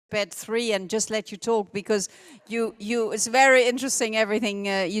prepared three and just let you talk because it's very interesting everything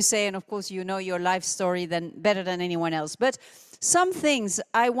you say, and of course you know your life story better than anyone else. But some things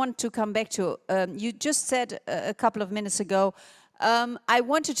I want to come back to. You just said a couple of minutes ago, I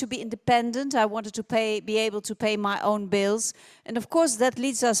wanted to be independent. I wanted to be able to pay my own bills, and of course that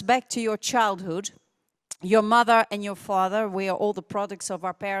leads us back to your childhood. Your mother and your father, we are all the products of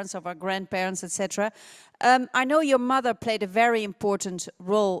our parents, of our grandparents, etc. I know your mother played a very important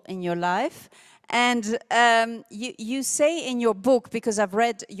role in your life. And you say in your book, because I've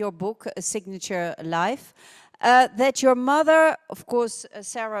read your book, A Signature Life, that your mother, of course,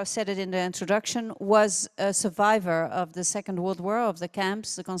 Sarah said it in the introduction, was a survivor of the Second World War, of the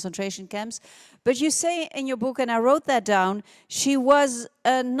camps, the concentration camps. But you say in your book, and I wrote that down, she was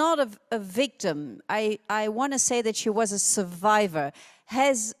not a victim. I want to say that she was a survivor.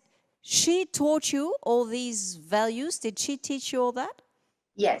 Has she taught you all these values? Did she teach you all that?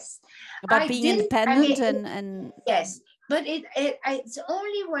 Yes. About being independent and yes, but it's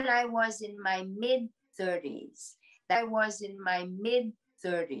only when I was in my mid-30s,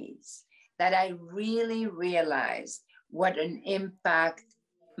 that I really realized what an impact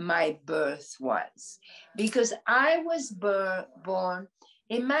my birth was. Because I was born,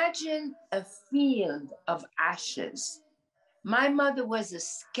 imagine a field of ashes. My mother was a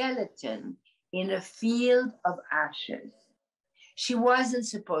skeleton in a field of ashes. She wasn't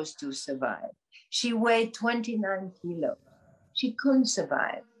supposed to survive. She weighed 29 kilos. She couldn't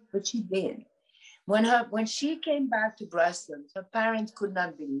survive, but she did. When she came back to Brussels, her parents could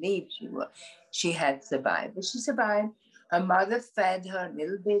not believe she had survived, but she survived. Her mother fed her a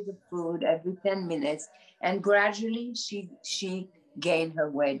little bit of food every 10 minutes, and gradually she gained her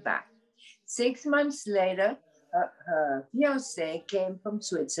weight back. 6 months later, her fiance came from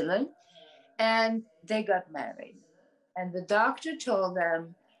Switzerland, and they got married. And the doctor told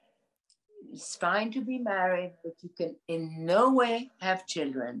them, it's fine to be married, but you can in no way have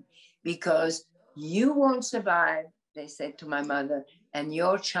children because you won't survive, they said to my mother, and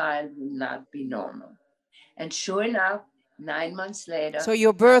your child will not be normal. And sure enough, 9 months later. So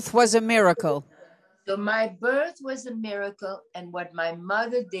your birth was a miracle. So my birth was a miracle. And what my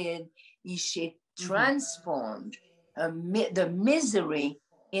mother did is she transformed the misery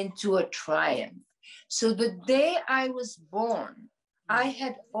into a triumph. So the day I was born, I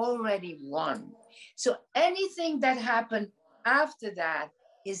had already won. So anything that happened after that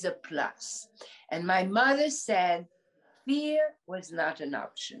is a plus. And my mother said, fear was not an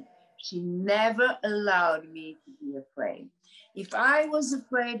option. She never allowed me to be afraid. If I was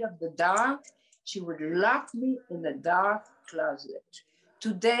afraid of the dark, she would lock me in a dark closet.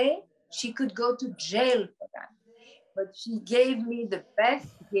 Today, she could go to jail for that. But she gave me the best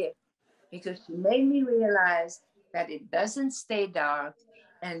gift because she made me realize that it doesn't stay dark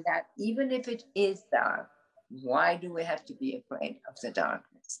and that even if it is dark, why do we have to be afraid of the darkness?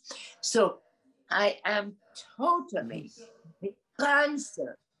 So I am totally the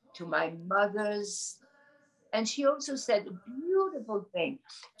answer to my mother's. And she also said a beautiful thing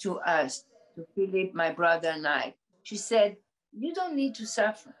to us, to Philip, my brother, and I. She said, you don't need to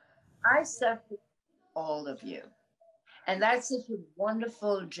suffer. I suffered all of you. And that's such a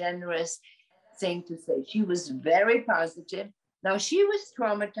wonderful, generous thing to say. She was very positive. Now, she was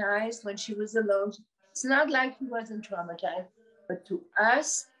traumatized when she was alone. It's not like she wasn't traumatized, but to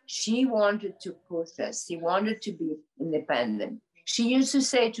us, she wanted to push us. She wanted to be independent. She used to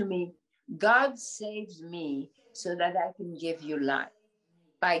say to me, God saves me so that I can give you life.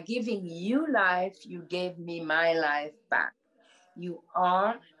 By giving you life, you gave me my life back. You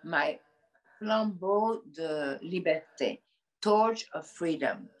are my flambeau de liberté, torch of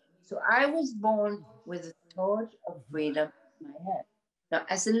freedom. So I was born with a torch of freedom in my head. Now,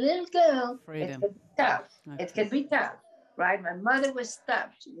 as a little girl, it can be tough. Okay. It can be tough, right? My mother was tough.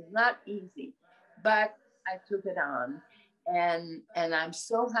 She was not easy, but I took it on. And I'm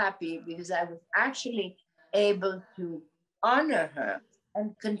so happy because I was actually able to honor her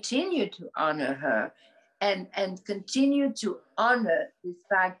and continue to honor her and continue to honor this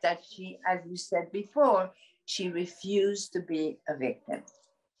fact that she, as you said before, she refused to be a victim.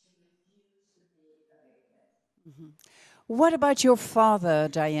 What about your father,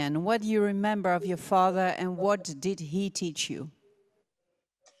 Diane? What do you remember of your father and what did he teach you?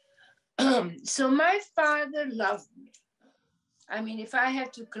 So my father loved me. I mean, if I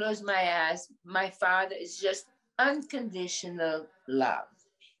have to close my eyes, my father is just unconditional love.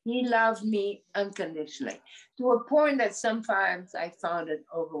 He loved me unconditionally to a point that sometimes I found it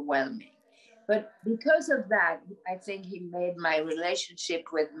overwhelming. But because of that, I think he made my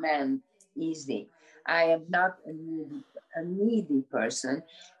relationship with men easy. I am not a needy a needy person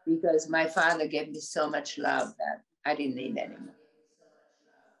because my father gave me so much love that I didn't need anymore.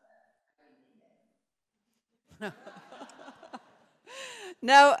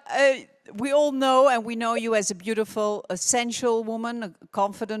 Now, we all know, and we know you as a beautiful, sensual woman, a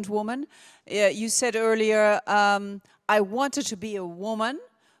confident woman. You said earlier, I wanted to be a woman,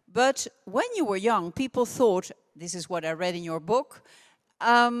 but when you were young, people thought, this is what I read in your book,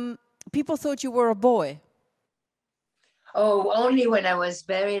 people thought you were a boy. Oh, only when I was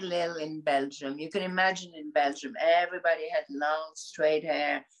very little in Belgium. You can imagine in Belgium, everybody had long, straight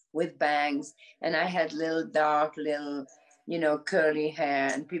hair with bangs, and I had little dark, little, curly hair,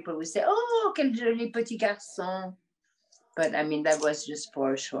 and people would say, "Oh, quel joli petit garçon." But I mean, that was just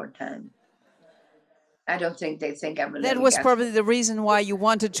for a short time. I don't think they think I'm a That little was garçon. probably the reason why you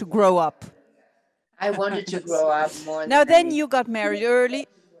wanted to grow up. I wanted to grow up more Now, than then anything. you got married early.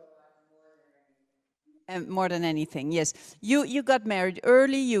 More than anything, yes. You got married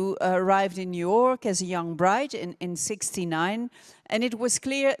early. You arrived in New York as a young bride in '69. And it was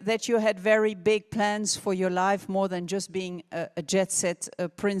clear that you had very big plans for your life, more than just being a jet-set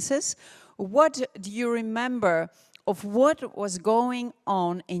princess. What do you remember of what was going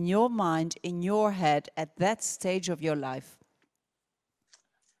on in your mind, in your head, at that stage of your life?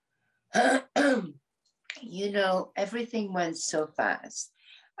 Everything went so fast.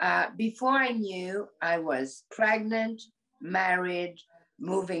 Before I knew, I was pregnant, married,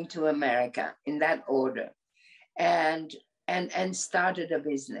 moving to America in that order, and started a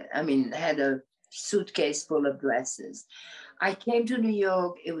business. I mean, had a suitcase full of dresses. I came to New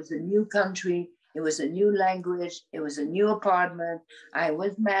York. It was a new country. It was a new language. It was a new apartment. I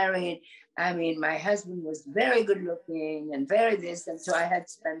was married. I mean, my husband was very good looking and very this. And so I had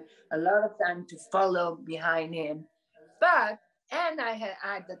spent a lot of time to follow behind him. And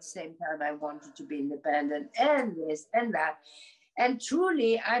at the same time, I wanted to be independent and this and that. And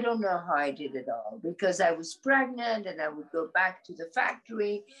truly, I don't know how I did it all because I was pregnant and I would go back to the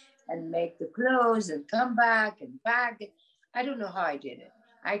factory and make the clothes and come back and pack it. I don't know how I did it.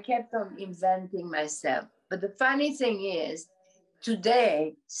 I kept on inventing myself. But the funny thing is,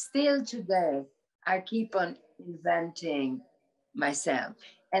 still today, I keep on inventing myself.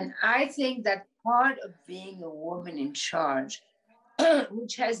 And I think that part of being a woman in charge,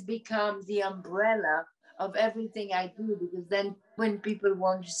 which has become the umbrella of everything I do, because then when people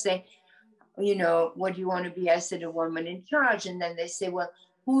want to say, what do you want to be? I said, a woman in charge. And then they say, well,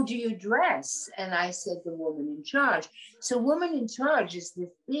 who do you dress? And I said, the woman in charge. So woman in charge is this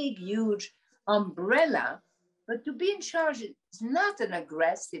big, huge umbrella. But to be in charge is not an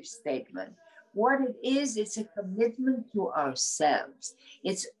aggressive statement. What it is, it's a commitment to ourselves.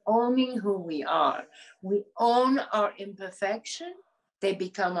 It's owning who we are. We own our imperfection, they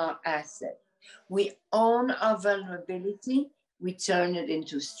become our asset. We own our vulnerability, we turn it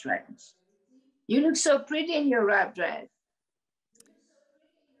into strength. You look so pretty in your wrap dress.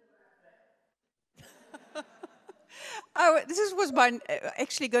 This was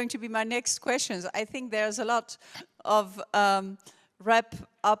actually going to be my next questions. I think there's a lot of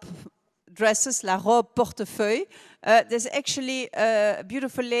wrap-up dresses, la robe portefeuille. There's actually a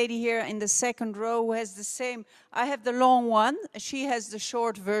beautiful lady here in the second row who has the same. I have the long one. She has the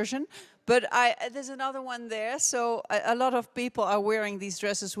short version. But there's another one there. So a lot of people are wearing these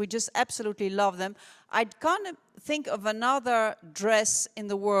dresses. We just absolutely love them. I can't think of another dress in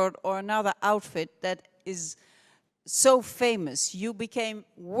the world or another outfit that is so famous. You became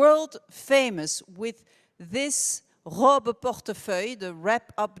world famous with this robe portefeuille, the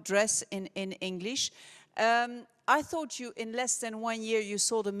wrap-up dress in English. I thought in less than 1 year, you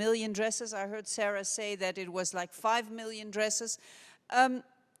sold 1 million dresses. I heard Sarah say that it was like 5 million dresses.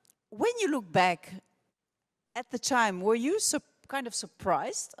 When you look back at the time, were you kind of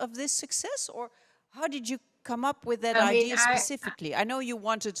surprised of this success? Or how did you come up with that idea specifically? I know you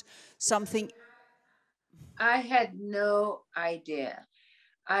wanted something. I had no idea.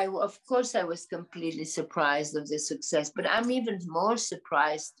 Of course, I was completely surprised of the success, but I'm even more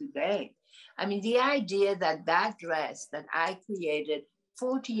surprised today. I mean, the idea that dress that I created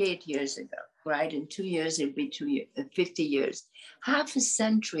 48 years ago, right? In 2 years, it'll be 50 years, half a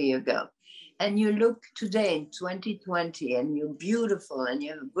century ago. And you look today in 2020 and you're beautiful and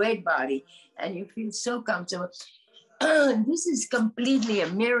you have a great body and you feel so comfortable. This is completely a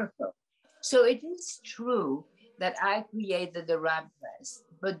miracle. So it is true that I created the wrap dress,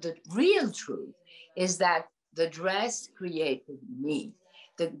 but the real truth is that the dress created me.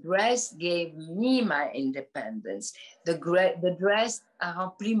 The dress gave me my independence. The dress a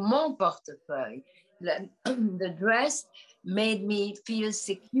rempli mon portefeuille. The dress made me feel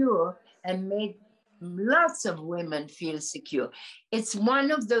secure and made lots of women feel secure. It's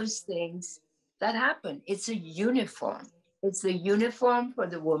one of those things that happen. It's a uniform. It's a uniform for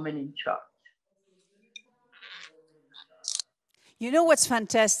the woman in charge. You know what's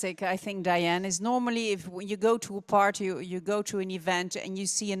fantastic, I think, Diane, is normally if you go to a party or you go to an event and you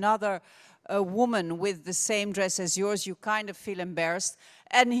see another woman with the same dress as yours, you kind of feel embarrassed.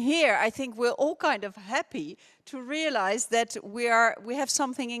 And here, I think we're all kind of happy to realize that we have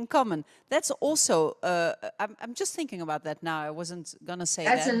something in common. That's also, I'm just thinking about that now. I wasn't going to say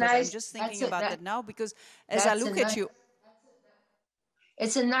that, but I'm just thinking about that now because as I look at you.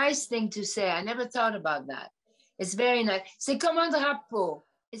 It's a nice thing to say. I never thought about that. It's very nice. C'est comme un drapeau.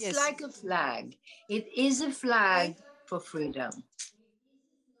 It's Yes. like a flag. It is a flag for freedom.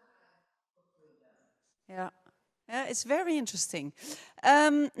 Yeah, yeah, it's very interesting.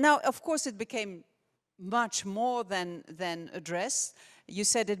 Now, of course, it became much more than a dress. You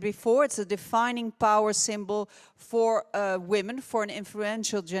said it before, it's a defining power symbol for women, for an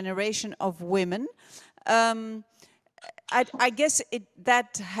influential generation of women. I guess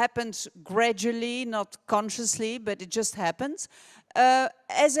that happens gradually, not consciously, but it just happens.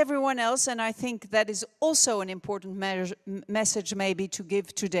 As everyone else, and I think that is also an important message maybe to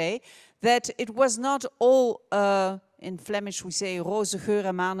give today, that it was not all, in Flemish we say roze geur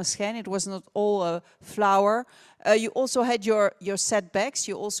en maneschijn, it was not all a flower. You also had your setbacks,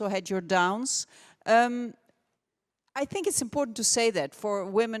 you also had your downs. I think it's important to say that for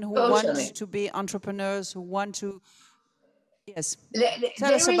women who want to be entrepreneurs, who want to. Yes.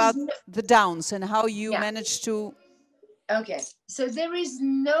 Tell us about the downs and how you managed to. Okay, so there is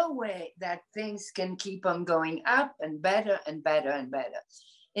no way that things can keep on going up and better and better and better.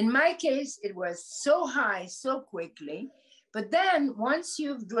 In my case, it was so high so quickly, but then once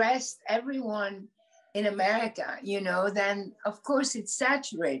you've dressed everyone in America, you know, then of course it's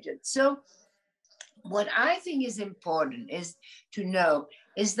saturated. So what I think is important is to know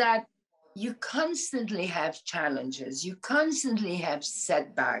is that you constantly have challenges, you constantly have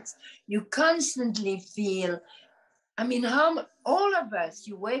setbacks, you constantly feel, I mean, all of us,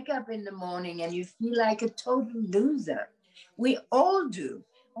 you wake up in the morning and you feel like a total loser. We all do.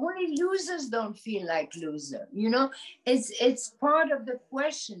 Only losers don't feel like loser. You know, it's part of the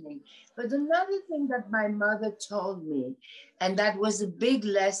questioning. But another thing that my mother told me, and that was a big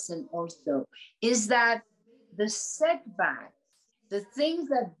lesson also, is that the setbacks, the things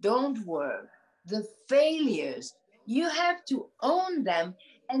that don't work, the failures, you have to own them,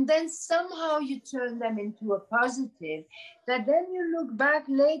 and then somehow you turn them into a positive, that then you look back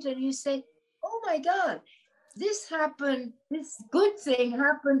later and you say, oh my God, this happened, this good thing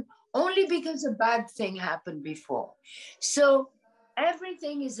happened only because a bad thing happened before. So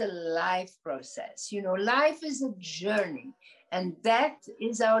everything is a life process. You know, life is a journey, and that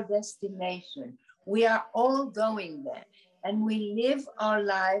is our destination. We are all going there, and we live our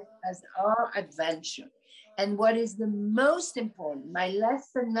life as our adventure. And what is the most important, my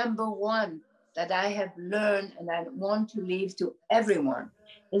lesson number one that I have learned and I want to leave to everyone,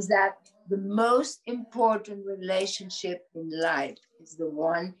 is that the most important relationship in life is the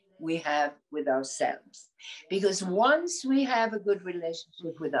one we have with ourselves. Because once we have a good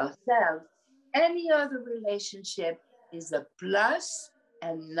relationship with ourselves, any other relationship is a plus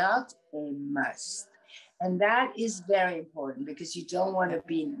and not a must. And that is very important because you don't want to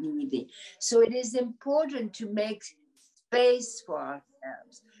be needy. So it is important to make space for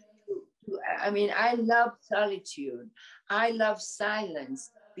ourselves. I mean, I love solitude. I love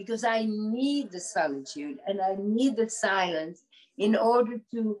silence because I need the solitude and I need the silence in order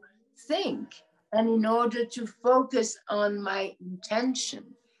to think and in order to focus on my intention.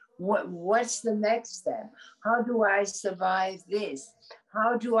 What's the next step? How do I survive this?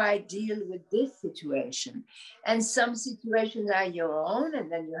 How do I deal with this situation? And some situations are your own,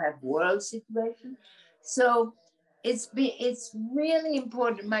 and then you have world situations. So it's really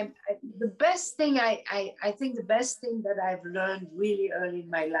important. The best thing I think the best thing that I've learned really early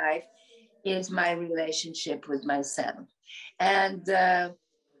in my life is my relationship with myself. And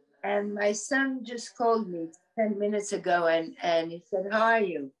my son just called me 10 minutes ago and he said, how are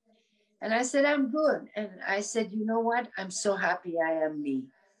you? And I said, I'm good. And I said, you know what? I'm so happy I am me.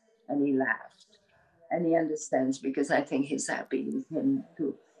 And he laughed. And he understands because I think he's happy with him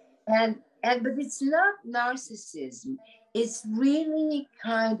too. But it's not narcissism. It's really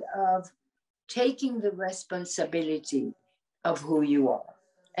kind of taking the responsibility of who you are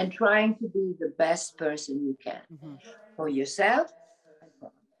and trying to be the best person you can for yourself and for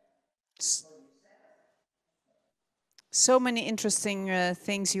others. So many interesting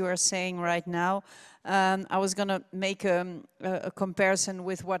things you are saying right now. I was going to make a comparison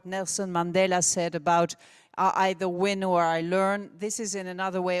with what Nelson Mandela said about I either win or I learn. This is in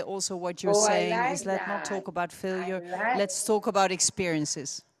another way also what you're Oh, I saying is like let's not that. talk about failure. I Let's talk about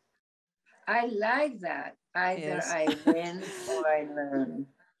experiences. like that. Either Yes. I win or I learn.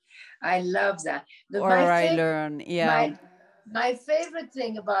 I love that. Or I learn, yeah. My favorite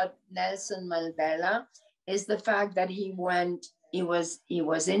thing about Nelson Mandela is the fact that he was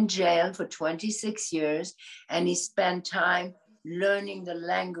in jail for 26 years, and he spent time learning the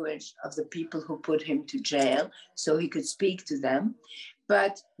language of the people who put him to jail so he could speak to them.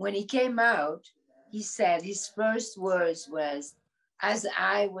 But when he came out, he said his first words was, as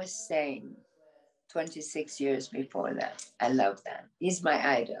I was saying 26 years before that. I love that. He's my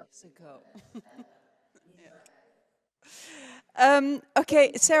idol.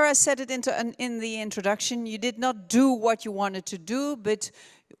 Okay, Sarah said it in the introduction. You did not do what you wanted to do, but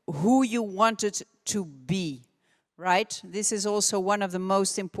who you wanted to be, right? This is also one of the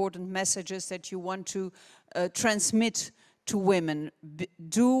most important messages that you want to transmit to women.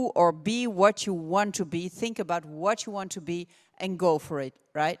 Do or be what you want to be. Think about what you want to be and go for it,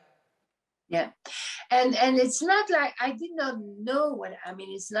 right? Yeah. And it's not like I did not know what I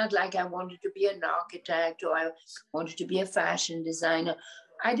mean, it's not like I wanted to be an architect or I wanted to be a fashion designer.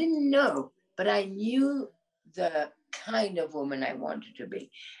 I didn't know, but I knew the kind of woman I wanted to be.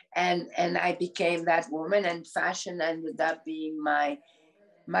 And I became that woman, and fashion ended up being my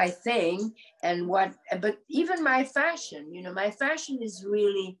thing. And what but even my fashion, you know, my fashion is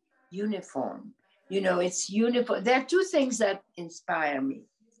really uniform. You know, it's uniform. There are two things that inspire me: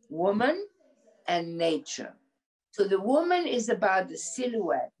 woman and nature. So the woman is about the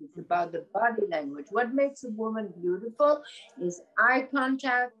silhouette, it's about the body language. What makes a woman beautiful is eye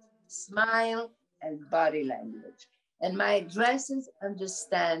contact, smile, and body language. And my dresses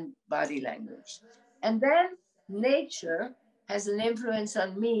understand body language. And then nature has an influence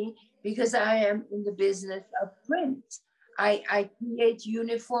on me because I am in the business of print. I create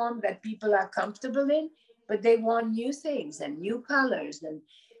uniform that people are comfortable in, but they want new things and new colors.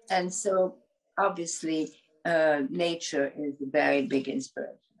 And so obviously nature is a very big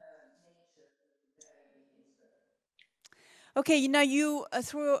inspiration. Okay, you know, you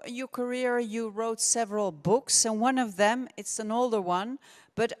through your career, you wrote several books, and one of them, it's an older one,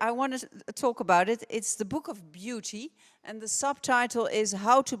 but I want to talk about it. It's the Book of Beauty, and the subtitle is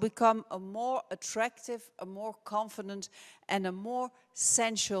How to Become a More Attractive, a More Confident, and a More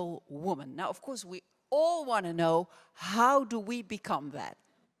Sensual Woman. Now, of course, we all want to know, how do we become that?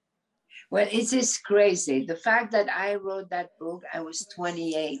 Well, it is crazy. The fact that I wrote that book, I was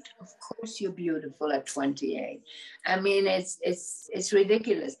 28. Of course, you're beautiful at 28. I mean, it's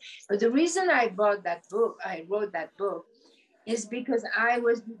ridiculous. But the reason I wrote that book, is because I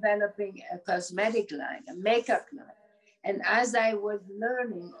was developing a cosmetic line, a makeup line. And as I was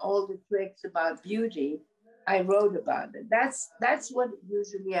learning all the tricks about beauty, I wrote about it. That's what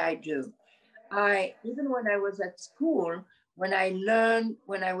usually I do. I even when I was at school, when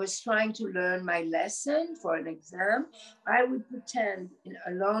I was trying to learn my lesson for an exam, I would pretend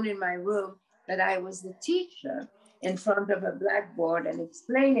alone in my room that I was the teacher in front of a blackboard and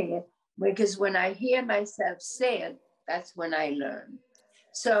explaining it, because when I hear myself say it, that's when I learn.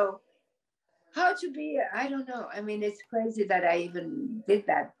 So how to be, I don't know. I mean, it's crazy that I even did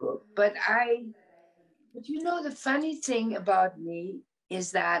that book, but you know, the funny thing about me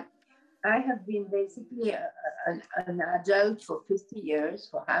is that I have been basically an adult for 50 years,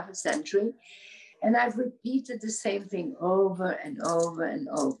 for half a century, and I've repeated the same thing over and over and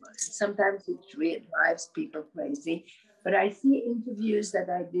over. Sometimes it drives people crazy, but I see interviews that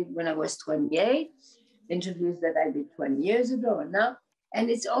I did when I was 28, interviews that I did 20 years ago and now, and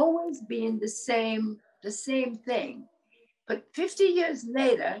it's always been the same thing. But 50 years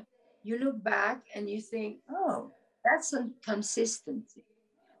later, you look back and you think, oh, that's a consistency.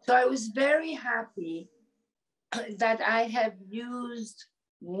 So I was very happy that I have used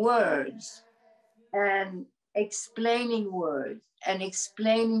words and explaining words and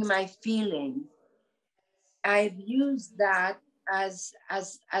explaining my feelings. I've used that as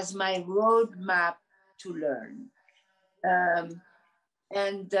my roadmap to learn. Um,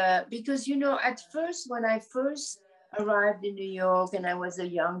 and because, you know, at first, when I first arrived in New York and I was a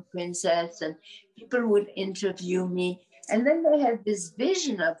young princess, and people would interview me, and then they had this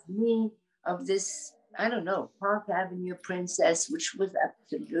vision of me, of this, I don't know, Park Avenue princess, which was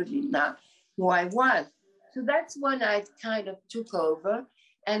absolutely not who I was. So that's when I kind of took over,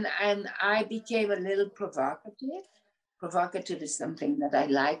 and I became a little provocative. Provocative is something that I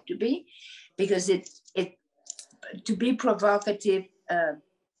like to be, because it to be provocative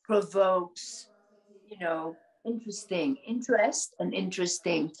provokes, interest and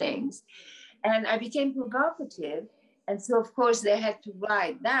interesting things. And I became provocative. And so, of course, they had to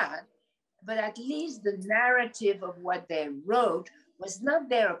write that. But at least the narrative of what they wrote was not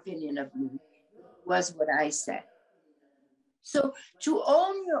their opinion of me, it was what I said. So to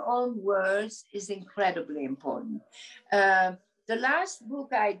own your own words is incredibly important. The last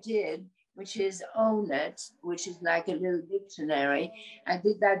book I did, which is Own It, which is like a little dictionary, I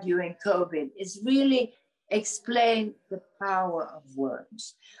did that during COVID, is really explain the power of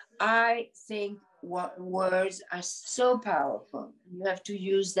words. I think words are so powerful. You have to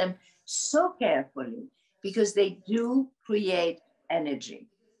use them so carefully because they do create energy.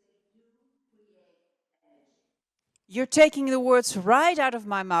 You're taking the words right out of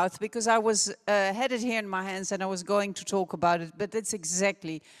my mouth because I was had it here in my hands and I was going to talk about it, but it's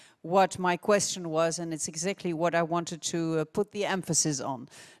exactly what my question was and it's exactly what I wanted to put the emphasis on.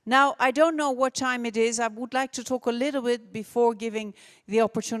 Now, I don't know what time it is. I would like to talk a little bit before giving the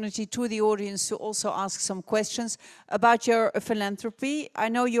opportunity to the audience to also ask some questions about your philanthropy. I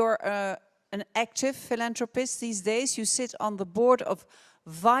know you're an active philanthropist these days. You sit on the board of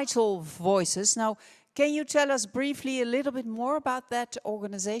Vital Voices. Now, can you tell us briefly a little bit more about that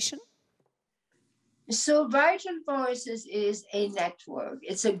organization? So Vital Voices is a network.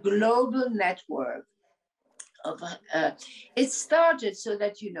 It's a global network of, it started, so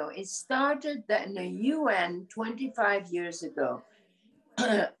that you know, it started in the UN 25 years ago,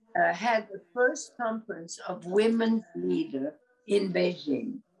 had the first conference of women's leaders in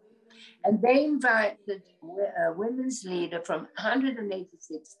Beijing. And they invited women's leaders from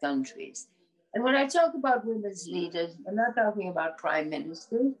 186 countries. And when I talk about women's leaders, I'm not talking about prime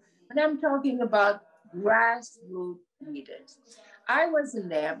ministers, but I'm talking about grassroots leaders. I wasn't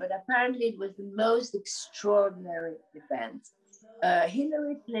there, but apparently it was the most extraordinary event.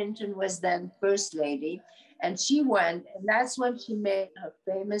 Hillary Clinton was then First Lady, and she went, and that's when she made her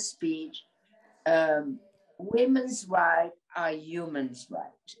famous speech, women's rights are humans'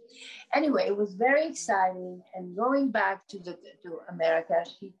 rights. Anyway, it was very exciting. And going back to America,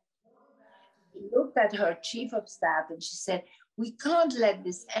 she looked at her chief of staff and she said, we can't let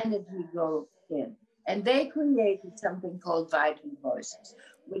this energy go in. And they created something called Vital Voices,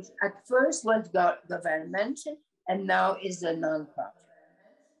 which at first was governmental and now is a nonprofit.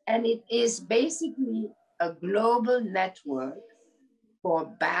 And it is basically a global network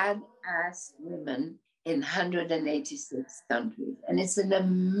for badass women in 186 countries. And it's an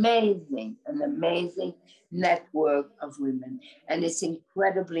amazing network of women. And it's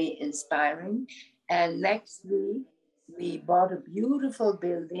incredibly inspiring. And next week, we bought a beautiful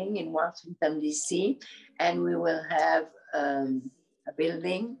building in Washington, D.C., and we will have a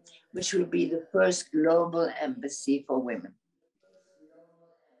building which will be the first global embassy for women.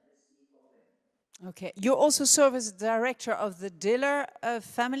 Okay. You also serve as director of the Diller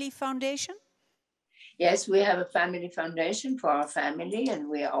Family Foundation? Yes, we have a family foundation for our family, and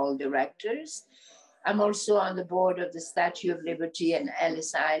we are all directors. I'm also on the board of the Statue of Liberty in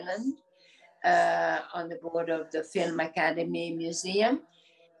Ellis Island, on the board of the Film Academy Museum.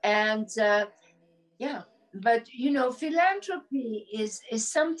 And yeah, but you know, philanthropy is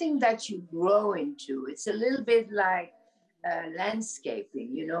something that you grow into. It's a little bit like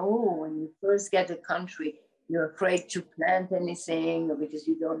landscaping, you know, when you first get a country, you're afraid to plant anything because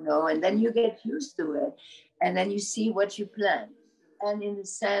you don't know, and then you get used to it, and then you see what you plant. And in a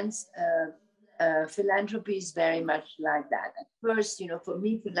sense, philanthropy is very much like that. At first, you know, for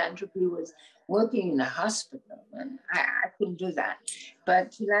me, philanthropy was working in a hospital, and I couldn't do that.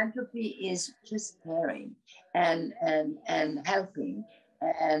 But philanthropy is just caring and helping,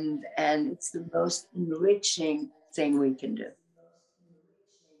 and it's the most enriching thing we can do.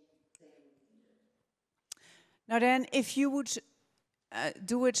 Now then, if you would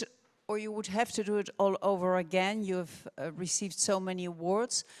do it, or you would have to do it all over again, you've received so many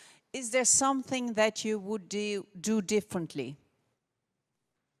awards, is there something that you would do differently?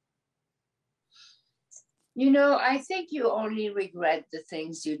 You know, I think you only regret the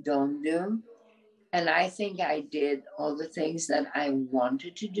things you don't do. And I think I did all the things that I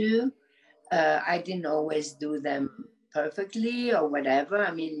wanted to do. I didn't always do them perfectly or whatever.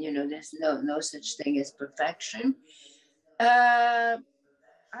 I mean, you know, there's no such thing as perfection.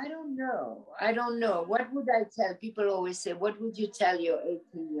 I don't know. I don't know. What would I tell? People always say, what would you tell your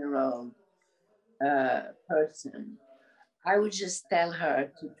 18-year-old person? I would just tell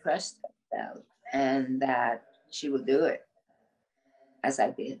her to trust herself and that she will do it, as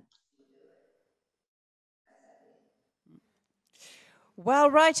I did. While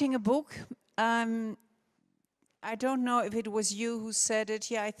writing a book, I don't know if it was you who said it.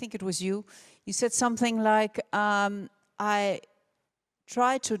 Yeah, I think it was you. You said something like, I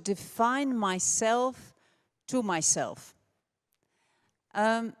try to define myself to myself.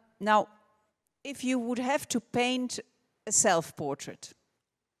 Now, if you would have to paint a self-portrait,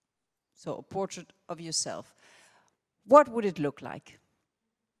 so a portrait of yourself, what would it look like?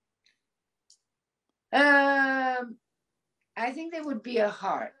 I think there would be a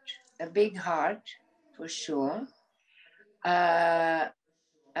heart, a big heart, for sure. I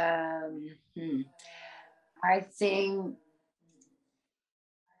think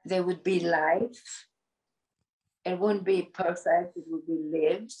there would be life. It wouldn't be perfect, it would be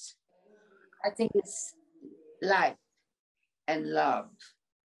lived. I think it's life and love,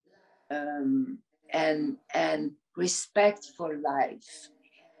 and respect for life.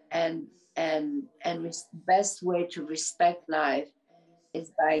 And best way to respect life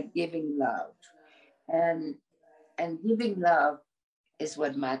is by giving love. And giving love is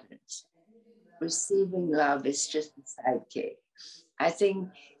what matters. Receiving love is just a sidekick. I think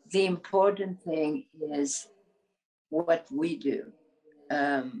the important thing is what we do,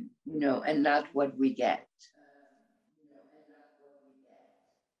 and not what we get.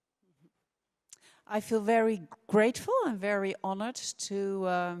 I feel very grateful and very honored to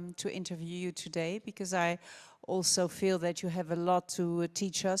interview you today, because I also feel that you have a lot to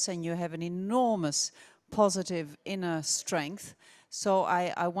teach us and you have an enormous positive inner strength. So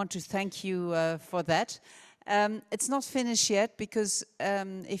I want to thank you for that. It's not finished yet, because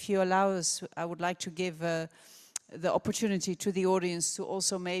if you allow us, I would like to give the opportunity to the audience to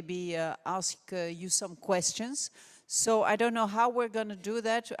also maybe ask you some questions. So I don't know how we're going to do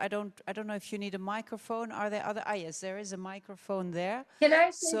that. I don't know if you need a microphone. Are there other? Ah, yes, there is a microphone there. Can I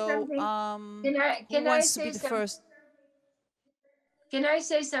say So, something? Who wants to be the first? Can I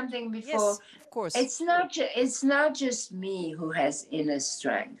say something before? Yes, of course. It's not just me who has inner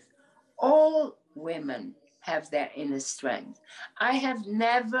strength. All women have their inner strength. I have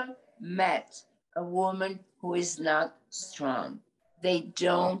never met a woman who is not strong. They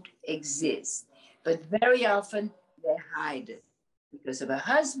don't exist. But very often they hide it because of a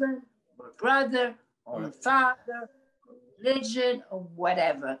husband or a brother or a father or religion or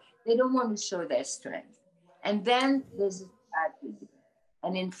whatever. They don't want to show their strength. And then there's a tragedy.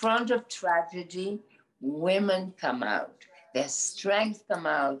 And in front of tragedy, women come out. Their strength come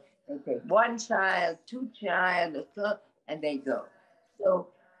out. They take one child, two child, and they go. So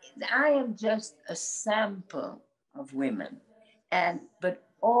I am just a sample of women, but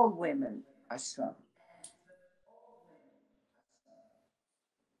all women are strong.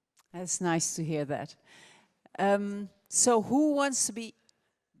 That's nice to hear that. So who wants to be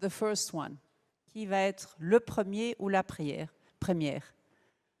the first one? Qui va être le premier ou la première?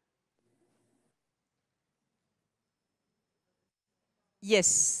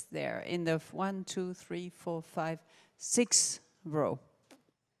 Yes, there in the 1, 2, 3, 4, 5, 6 row.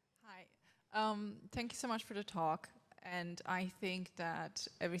 Hi. Thank you so much for the talk. And I think that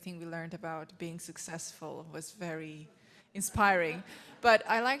everything we learned about being successful was very inspiring. But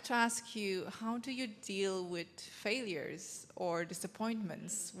I like to ask you, how do you deal with failures or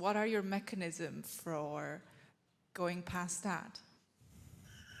disappointments? What are your mechanisms for going past that?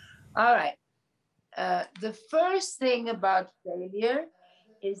 All right. The first thing about failure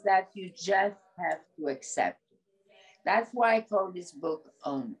is that you just have to accept it. That's why I call this book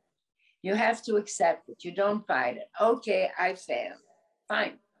Own It. You have to accept it. You don't fight it. Okay, I failed.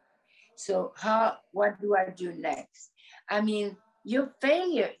 Fine. So what do I do next? I mean, your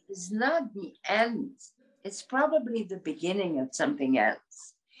failure is not the end. It's probably the beginning of something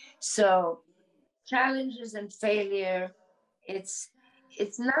else. So challenges and failure, it's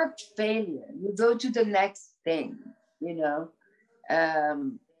not failure. You go to the next thing, you know. I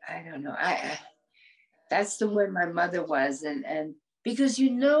don't know. That's the way my mother was, and because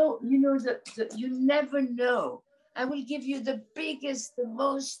you never know. I will give you the biggest, the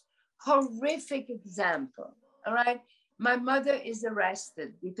most horrific example. All right, my mother is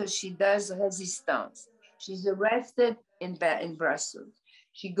arrested because she does resistance. She's arrested in Brussels.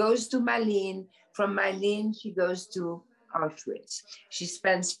 She goes to Malines. From Malines, she goes to Auschwitz. She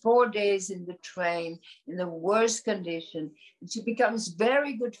spends 4 days in the train in the worst condition. And she becomes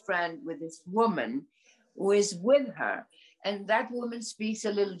very good friend with this woman who is with her. And that woman speaks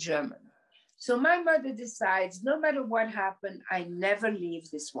a little German. So my mother decides, no matter what happened, I never leave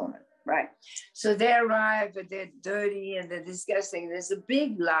this woman, right? So they arrive, and they're dirty and they're disgusting. There's a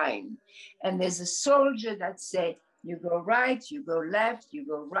big line, and there's a soldier that say, you go right, you go left, you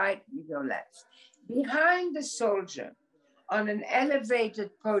go right, you go left. Behind the soldier, on an elevated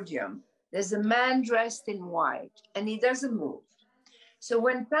podium, There's a man dressed in white, and he doesn't move. So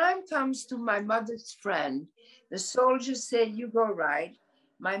when time comes to my mother's friend, the soldier said, you go right.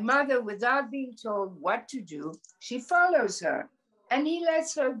 My mother, without being told what to do, she follows her, and he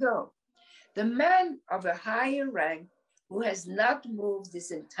lets her go. The man of a higher rank, who has not moved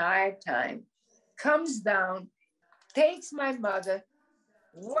this entire time, comes down, takes my mother,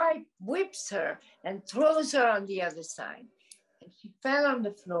 whips her, and throws her on the other side. And she fell on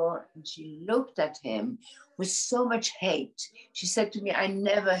the floor and she looked at him with so much hate. She said to me, I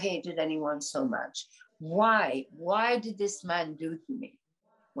never hated anyone so much. Why? Why did this man do to me?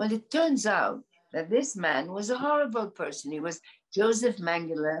 Well, it turns out that this man was a horrible person. He was Joseph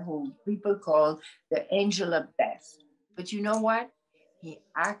Mengele, who people call the angel of death. But you know what? He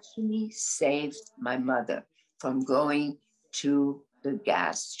actually saved my mother from going to the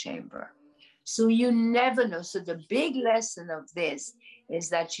gas chamber. So you never know. So the big lesson of this is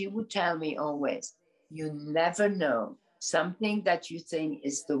that she would tell me always, you never know. Something that you think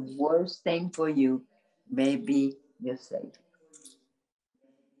is the worst thing for you may be your savior.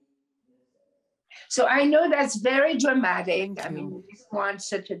 So I know that's very dramatic. I mean, you didn't want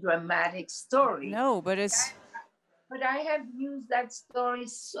such a dramatic story. No, but it's... But I have used that story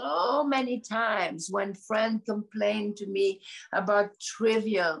so many times when friends complain to me about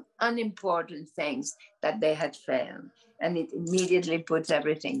trivial, unimportant things that they had failed. And it immediately puts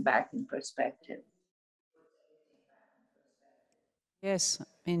everything back in perspective. Yes,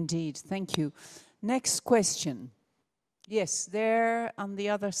 indeed. Thank you. Next question. Yes, there on the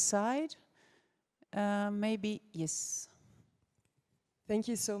other side. Maybe, yes. Thank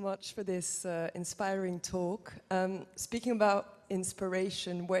you so much for this inspiring talk. Speaking about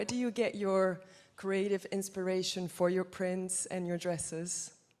inspiration, where do you get your creative inspiration for your prints and your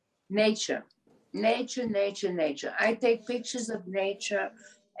dresses? Nature, nature, nature, nature. I take pictures of nature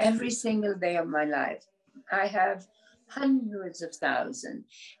every single day of my life. I have hundreds of thousands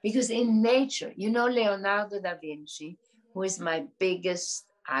because in nature, you know, Leonardo da Vinci, who is my biggest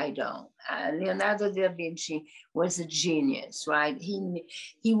idol. Leonardo da Vinci was a genius, right?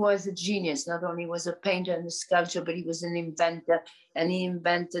 He was a genius. Not only was a painter and a sculptor, but he was an inventor, and he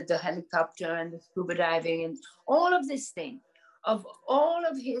invented the helicopter and the scuba diving and all of these things. Of all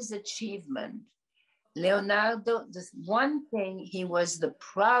of his achievement, Leonardo, the one thing he was the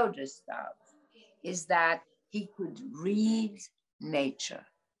proudest of is that he could read nature,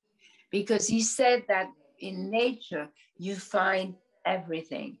 because he said that in nature you find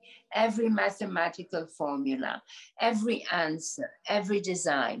everything, every mathematical formula, every answer, every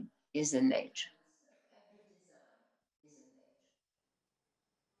design is in nature.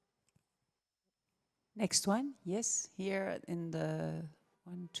 Next one, yes, here in the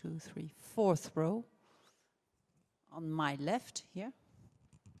 1, 2, 3, 4th row. On my left here.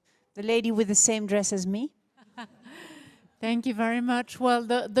 The lady with the same dress as me. Thank you very much. Well,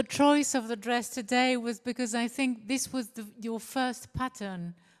 the choice of the dress today was because I think this was your first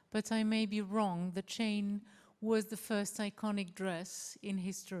pattern, but I may be wrong. The chain was the first iconic dress in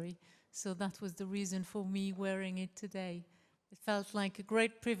history. So that was the reason for me wearing it today. It felt like a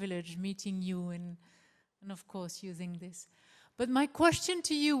great privilege meeting you and of course using this. But my question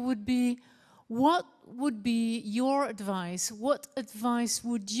to you would be, what would be your advice? What advice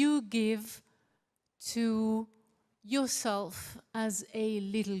would you give to yourself as a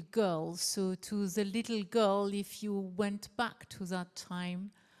little girl? So to the little girl, if you went back to that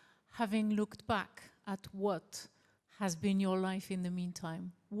time, having looked back at what has been your life in the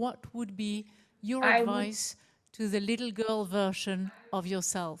meantime, what would be your advice to the little girl version of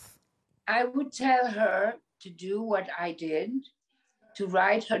yourself? I would tell her to do what I did, to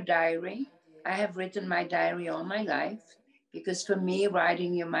write her diary. I have written my diary all my life, because for me,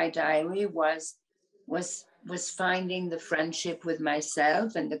 writing in my diary was finding the friendship with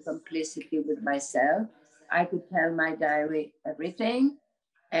myself and the complicity with myself. I could tell my diary everything.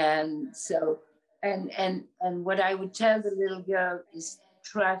 And so, and what I would tell the little girl is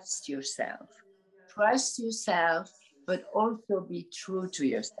trust yourself. Trust yourself, but also be true to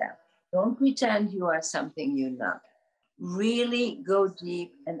yourself. Don't pretend you are something you're not. Really go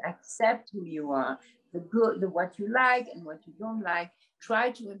deep and accept who you are, the good, what you like and what you don't like.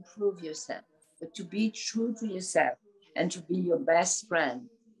 Try to improve yourself, but to be true to yourself and to be your best friend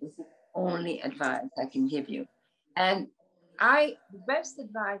is the only advice I can give you. And the best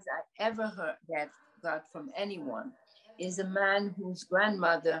advice I ever got from anyone is a man whose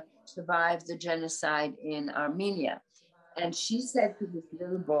grandmother survived the genocide in Armenia. And she said to this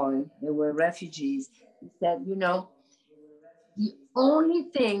little boy, they were refugees, she said, you know, the only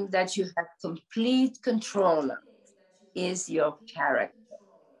thing that you have complete control of is your character.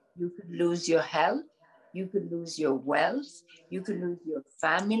 You could lose your health. You could lose your wealth. You could lose your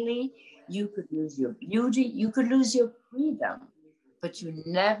family. You could lose your beauty. You could lose your freedom. But you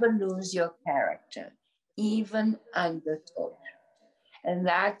never lose your character, even under torture. And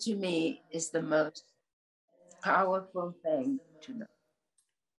that to me is the most powerful thing to know.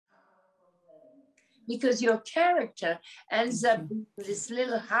 Because your character ends up being this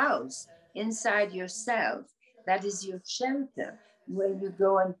little house inside yourself that is your shelter where you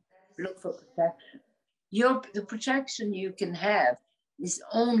go and look for protection. The protection you can have is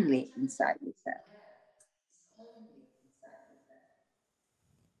only inside yourself.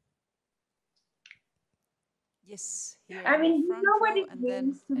 Yes, here I in the mean, you front know what row, it and then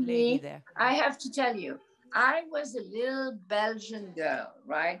means to a lady me? there. I have to tell you, I was a little Belgian girl,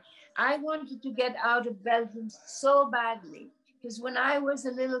 right? I wanted to get out of Belgium so badly because when I was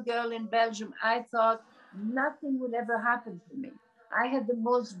a little girl in Belgium, I thought nothing would ever happen to me. I had the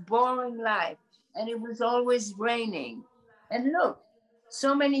most boring life and it was always raining. And look,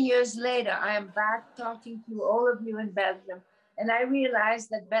 so many years later, I am back talking to all of you in Belgium, and I realized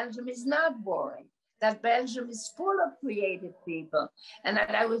that Belgium is not boring, that Belgium is full of creative people, and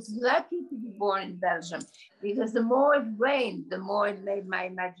that I was lucky to be born in Belgium because the more it rained, the more it made my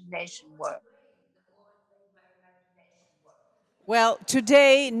imagination work. Well,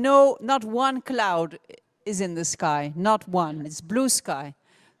 today, no, not one cloud is in the sky, not one. It's blue sky.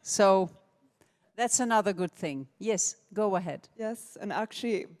 So that's another good thing. Yes, go ahead. Yes, and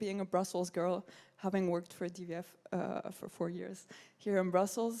actually, being a Brussels girl, having worked for DVF for 4 years here in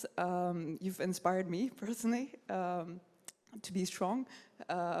Brussels, you've inspired me personally to be strong.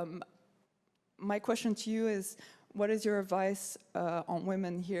 My question to you is, what is your advice on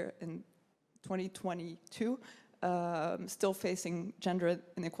women here in 2022, still facing gender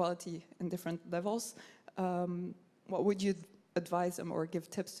inequality in different levels? What would you advise them or give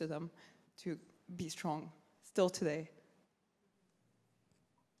tips to them to be strong still today?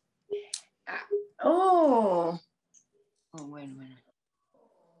 Oh, wait a minute.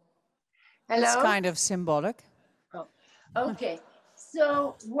 It's Hello? kind of symbolic. Oh, okay.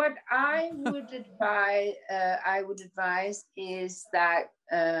 So what I would advise is that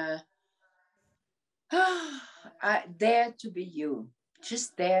dare to be you.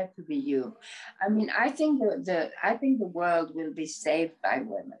 Just dare to be you. I mean, I think the world will be saved by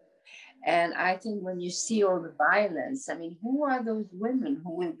women. And I think when you see all the violence, I mean, who are those women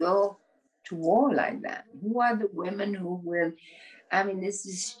who will go to war like that? Who are the women who will? I mean, this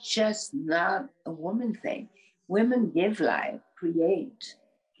is just not a woman thing. Women give life, create,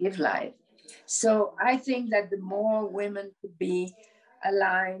 give life. So I think that the more women could be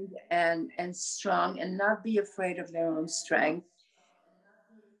aligned and strong and not be afraid of their own strength,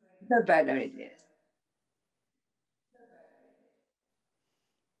 the better it is.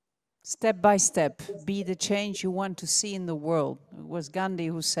 Step by step, be the change you want to see in the world. It was Gandhi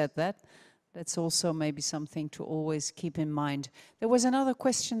who said that. That's also maybe something to always keep in mind. There was another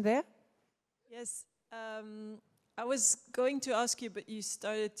question there. Yes, I was going to ask you, but you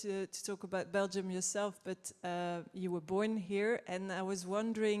started to talk about Belgium yourself, but you were born here, and I was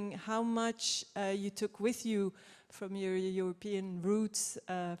wondering how much you took with you from your European roots,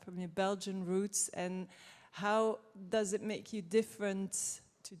 from your Belgian roots, and how does it make you different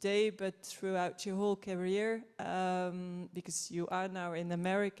today, but throughout your whole career, because you are now in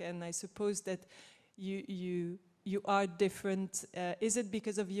America, and I suppose that you are different. Is it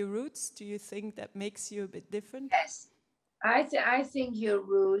because of your roots? Do you think that makes you a bit different? Yes. I think your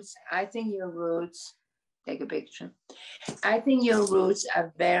roots, take a picture. I think your roots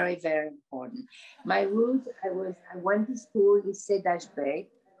are very, very important. My roots, I went to school, lycée d'Ashbeck,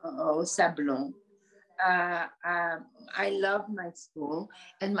 au Sablon. I love my school,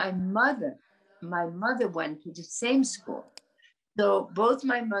 and my mother went to the same school. So both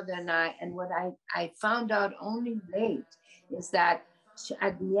my mother and I, and what I found out only late is that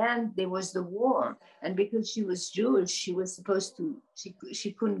at the end there was the war, and because she was Jewish, she was supposed to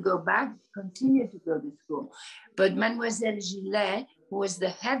she couldn't go back, continue to go to school. But Mademoiselle Gillet, who was the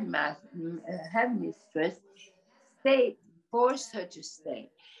headmistress, stayed, forced her to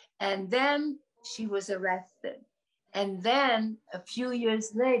stay, and then she was arrested. And then a few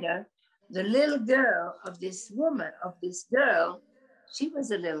years later, the little girl of this woman, of this girl, she was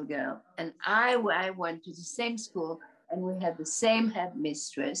a little girl. And I went to the same school and we had the same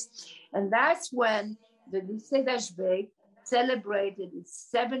headmistress. And that's when the Lycée d'Ashbeck celebrated its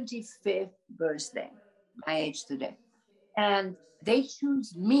 75th birthday, my age today. And they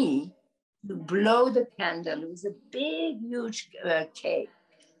chose me to blow the candle. It was a big, huge cake.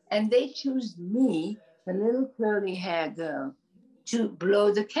 And they chose me, the little curly hair girl, to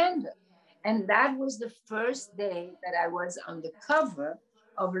blow the candle. And that was the first day that I was on the cover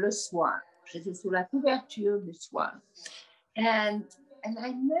of Le Soir. J'étais sous la couverture du Soir. And, and I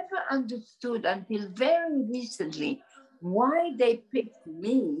never understood until very recently why they picked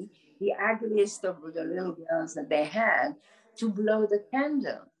me, the ugliest of the little girls that they had, to blow the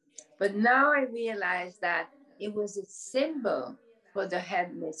candle. But now I realize that it was a symbol for the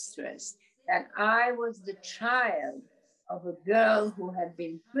headmistress, that I was the child of a girl who had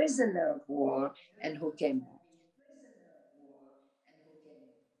been prisoner of war and who came back.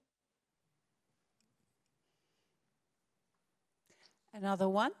 Another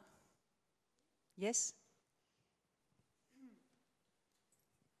one? Yes?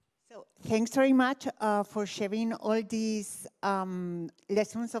 So thanks very much for sharing all these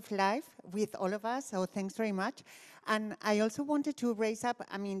lessons of life with all of us. So thanks very much. And I also wanted to raise up,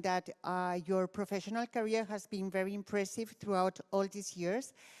 I mean, that your professional career has been very impressive throughout all these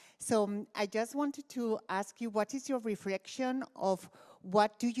years. So I just wanted to ask you, what is your reflection of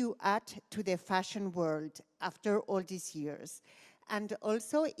what do you add to the fashion world after all these years? And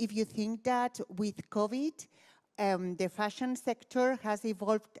also, if you think that with COVID, the fashion sector has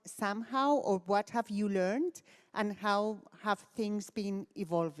evolved somehow, or what have you learned, and how have things been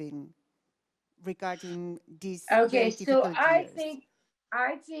evolving regarding these very difficult years?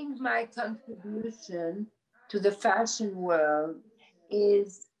 I think my contribution to the fashion world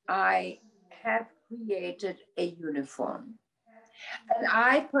is I have created a uniform. And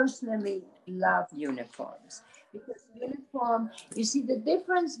I personally love uniforms because you see, the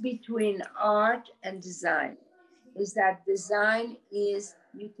difference between art and design is that design is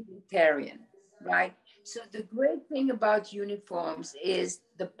utilitarian, right? So the great thing about uniforms is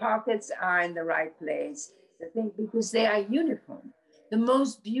the pockets are in the right place, the thing, because they are uniform. The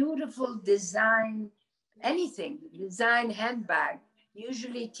most beautiful design, anything, design handbag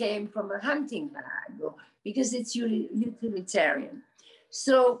usually came from a hunting bag because it's utilitarian.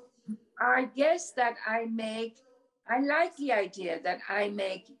 So I guess that I like the idea that I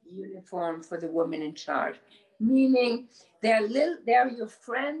make uniform for the woman in charge, meaning they're your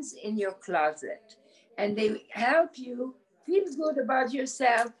friends in your closet and they help you feel good about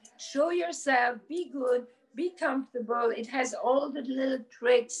yourself, show yourself, be good, be comfortable. It has all the little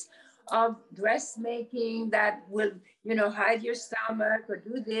tricks of dressmaking that will, hide your stomach or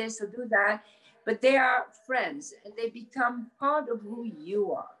do this or do that. But they are friends and they become part of who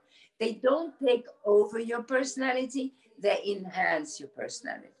you are. They don't take over your personality, they enhance your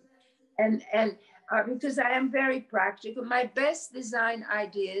personality. And because I am very practical, my best design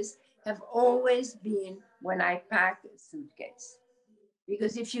ideas have always been when I pack a suitcase.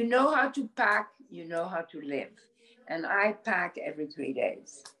 Because if you know how to pack, you know how to live. And I pack every 3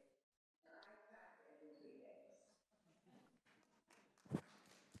 days.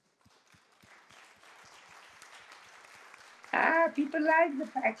 People like the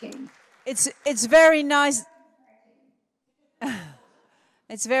packing. It's very nice.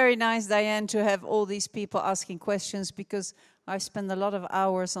 It's very nice, Diane, to have all these people asking questions, because I spend a lot of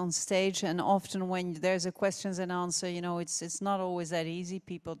hours on stage, and often when there's a questions and answer, it's not always that easy.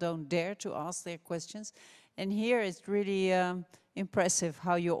 People don't dare to ask their questions. And here it's really impressive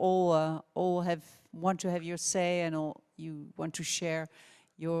how you all want to have your say, and all you want to share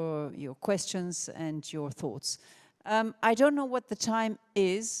your questions and your thoughts. I don't know what the time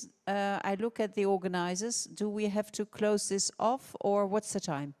is. I look at the organizers. Do we have to close this off, or what's the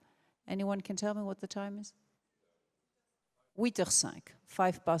time? Anyone can tell me what the time is? 8:05,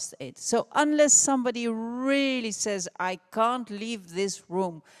 8:05. So unless somebody really says, I can't leave this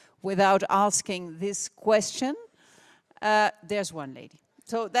room without asking this question, there's one lady.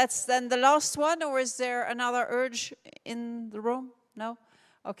 So that's then the last one, or is there another urge in the room? No?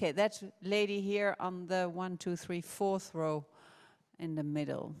 Okay, that lady here on the 1, 2, 3, 4th row in the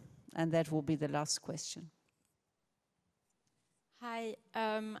middle. And that will be the last question. Hi,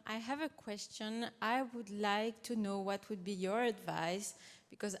 I have a question. I would like to know what would be your advice,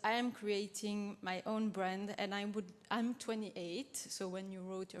 because I am creating my own brand and I'm 28, so when you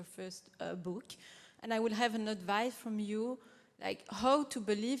wrote your first book, and I would have an advice from you, like how to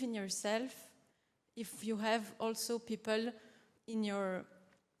believe in yourself if you have also people in your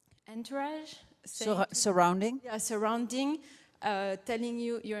entourage surrounding? Yeah, surrounding, telling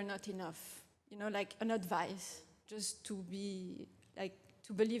you you're not enough, like an advice, just to be, like,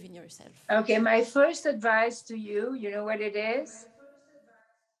 to believe in yourself. Okay, my first advice to you, you know what it is?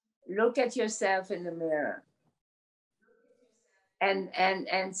 Look at yourself in the mirror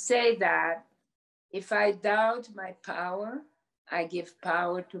and say that if I doubt my power, I give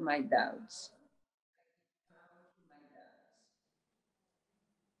power to my doubts.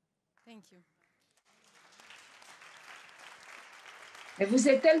 Thank you. Mais vous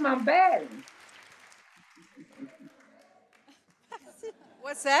êtes tellement belle.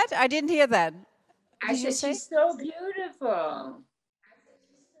 What's that? I didn't hear that. What I did you said, say? she's so beautiful.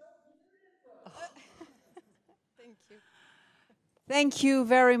 Thank you. Thank you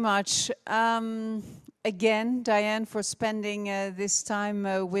very much. Again, Diane, for spending this time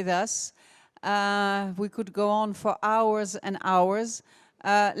with us. We could go on for hours and hours.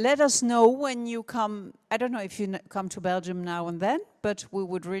 Let us know when you come. I don't know if you come to Belgium now and then, but we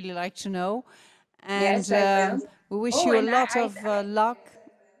would really like to know. And Yes, I will. we wish Oh, you a and lot of luck.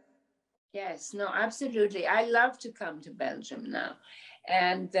 Yes, no, absolutely. I love to come to Belgium now.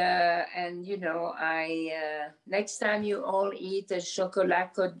 And you know, next time you all eat a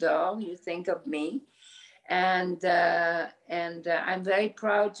chocolat Côte d'Or, you think of me. And I'm very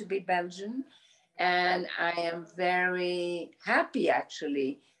proud to be Belgian. And I am very happy,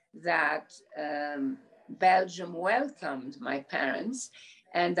 actually, that Belgium welcomed my parents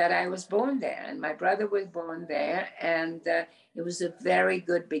and that I was born there. And my brother was born there. And it was a very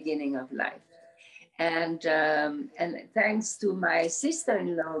good beginning of life. And thanks to my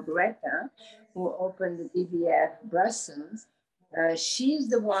sister-in-law, Greta, who opened the DVF Brussels, she's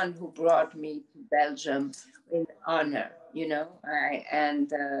the one who brought me to Belgium in honor, you know,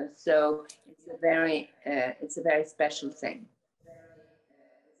 so it's a very special thing.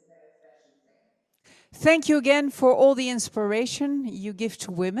 Thank you again for all the inspiration you give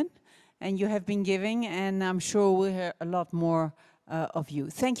to women, and you have been giving, and I'm sure we'll hear a lot more of you.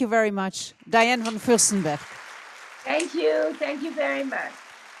 Thank you very much, Diane von Fürstenberg. Thank you very much.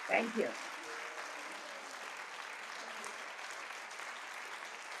 Thank you.